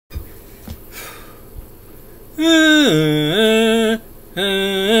Most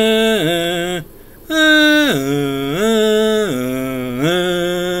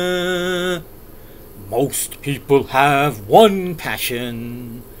people have one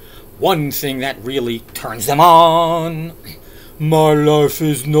passion, one thing that really turns them on. My life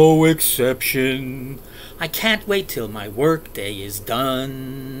is no exception. I can't wait till my work day is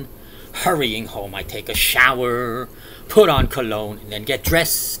done. Hurrying home, I take a shower, put on cologne, and then get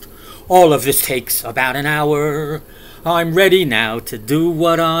dressed. All of this takes about an hour. I'm ready now to do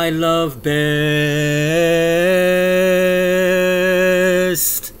what I love best.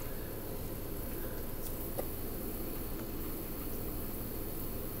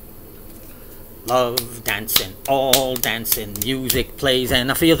 Love dancing, all dancing, music plays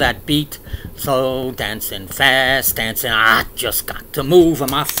and I feel that beat. Slow dancing, fast dancing, I just got to move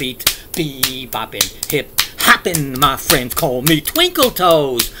on my feet. Bebopping, hip hopping, my friends call me Twinkle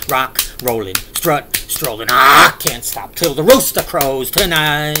Toes. Rock, rolling, strut, strolling, I can't stop till the rooster crows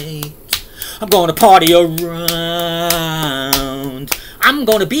tonight. I'm gonna party around. I'm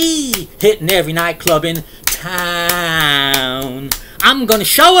gonna be hitting every nightclub in town. I'm gonna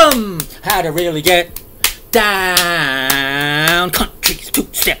show 'em how to really get down. Country's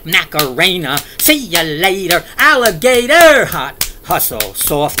two-step Macarena. See ya later, alligator. Hot hustle,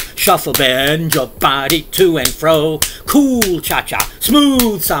 soft shuffle, bend your body to and fro. Cool cha-cha,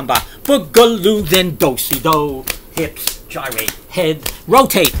 smooth samba, boogaloo, then do-si-do. Hips gyrate, head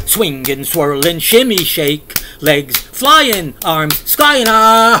rotate, swing and swirl and shimmy shake. Legs flying, arms skying,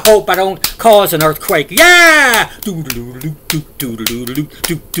 I hope I don't cause an earthquake. Yeah!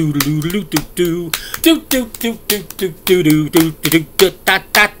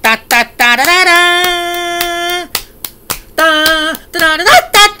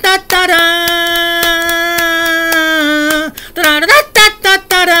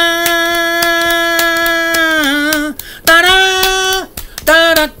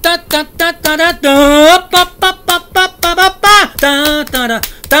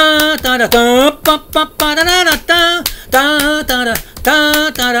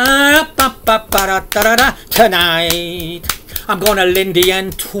 Tonight I'm gonna Lindy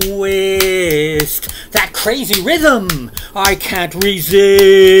and twist that crazy rhythm I can't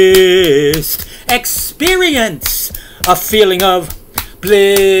resist. Experience a feeling of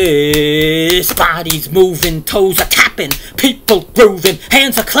bliss. Bodies moving, toes are tapping, people grooving,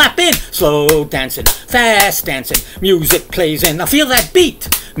 hands are clapping. Slow dancing, fast dancing, music plays and I feel that beat.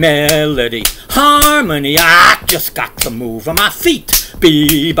 Melody, harmony, I just got to move on my feet.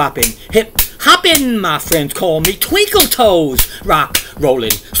 Bebopping, hip hopping, my friends call me Twinkle Toes. Rock,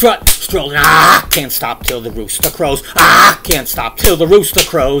 rolling, strut, strolling, I can't stop till the rooster crows. I can't stop till the rooster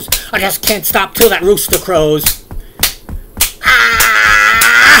crows. I just can't stop till that rooster crows.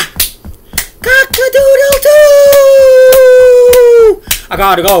 Ah! Cock-a-doodle-doo! I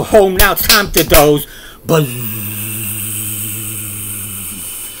gotta go home now, it's time to doze. Buzz.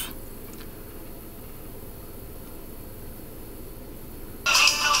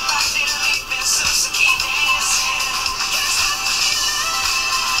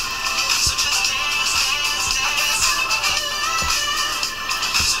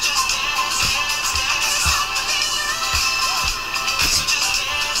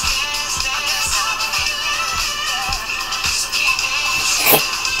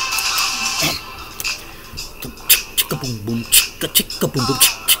 Boom boom chicka boom boom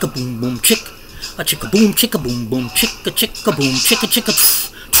chicka boom boom chick, a chicka boom chicka boom chicka chicka.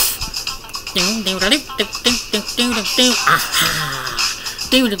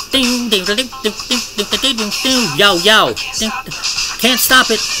 Yo yo, can't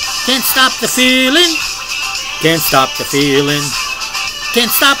stop it, can't stop the feeling, can't stop the feeling, can't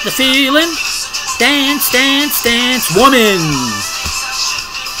stop the feeling. Dance dance dance, woman.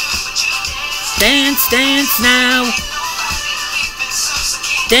 Dance, dance now.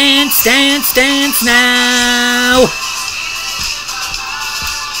 Dance, dance, dance now.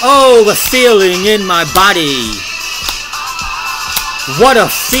 Oh, the feeling in my body. What a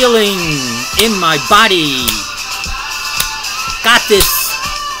feeling in my body. Got this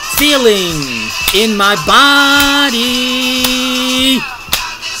feeling in my body.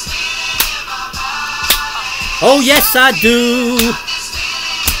 Oh, yes, I do.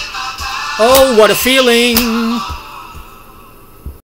 Oh, what a feeling.